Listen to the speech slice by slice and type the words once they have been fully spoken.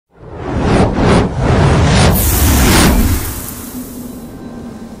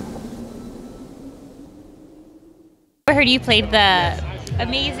heard you played the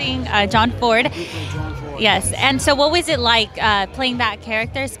amazing John Ford. Yes, and so what was it like playing that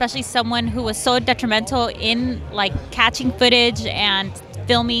character, especially someone who was so detrimental in like catching footage and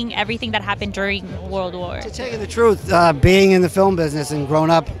filming everything that happened during World War? To tell you the truth, being in the film business and growing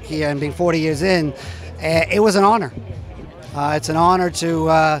up here and being 40 years in, it was an honor. It's an honor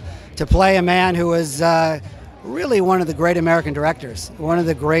to play a man who was really one of the great American directors, one of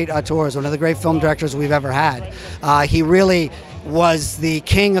the great auteurs, one of the great film directors we've ever had. He really was the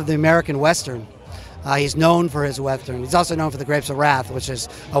king of the American Western. He's known for his Western. He's also known for The Grapes of Wrath, which is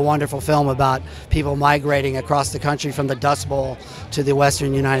a wonderful film about people migrating across the country from the Dust Bowl to the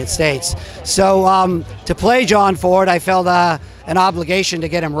Western United States. So to play John Ford, I felt an obligation to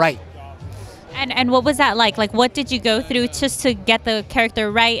get him right. And what was that like? Like, what did you go through just to get the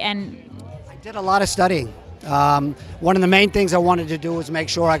character right? And I did a lot of studying. One of the main things I wanted to do was make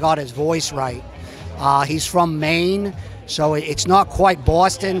sure I got his voice right. He's from Maine. So it's not quite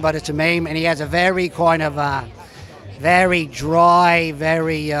Boston, but it's a Maine, and he has a very kind of very dry,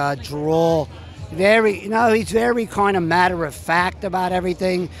 very droll, he's very kind of matter of fact about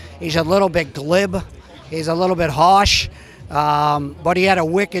everything. He's a little bit glib, he's a little bit harsh, but he had a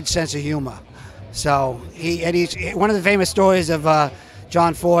wicked sense of humor. So he's one of the famous stories of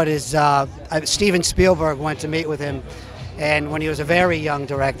John Ford is Steven Spielberg went to meet with him, and when he was a very young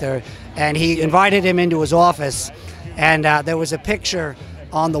director, and he invited him into his office. And there was a picture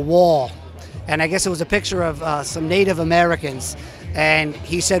on the wall, and I guess it was a picture of some Native Americans. And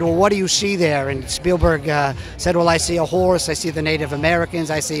he said, well, what do you see there? And Spielberg said, well, I see a horse, I see the Native Americans,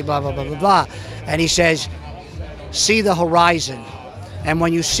 I see blah, blah, blah, blah, blah. And he says, see the horizon. And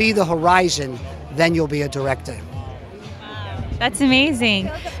when you see the horizon, then you'll be a director. Wow, that's amazing.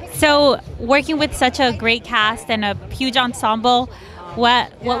 So working with such a great cast and a huge ensemble,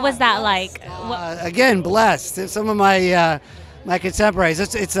 what was that like? Again, blessed. Some of my my contemporaries.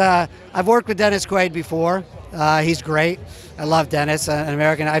 I've worked with Dennis Quaid before. He's great. I love Dennis, an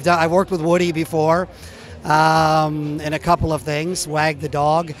American. I've worked with Woody before in a couple of things. Wag the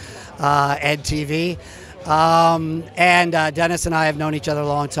Dog, Ed TV, and Dennis and I have known each other a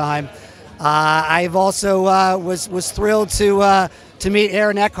long time. I've also was thrilled to meet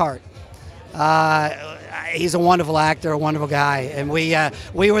Aaron Eckhart. He's a wonderful actor, a wonderful guy, and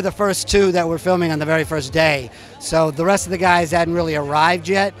we were the first two that were filming on the very first day. So the rest of the guys hadn't really arrived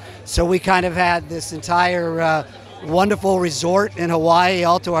yet. So we kind of had this entire wonderful resort in Hawaii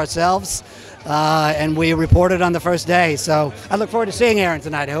all to ourselves, and we reported on the first day. So I look forward to seeing Aaron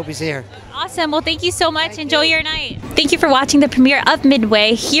tonight. I hope he's here. Awesome. Well, thank you so much. Enjoy your night. Thank you for watching the premiere of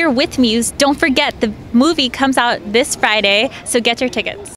Midway here with Muse. Don't forget, the movie comes out this Friday, so get your tickets.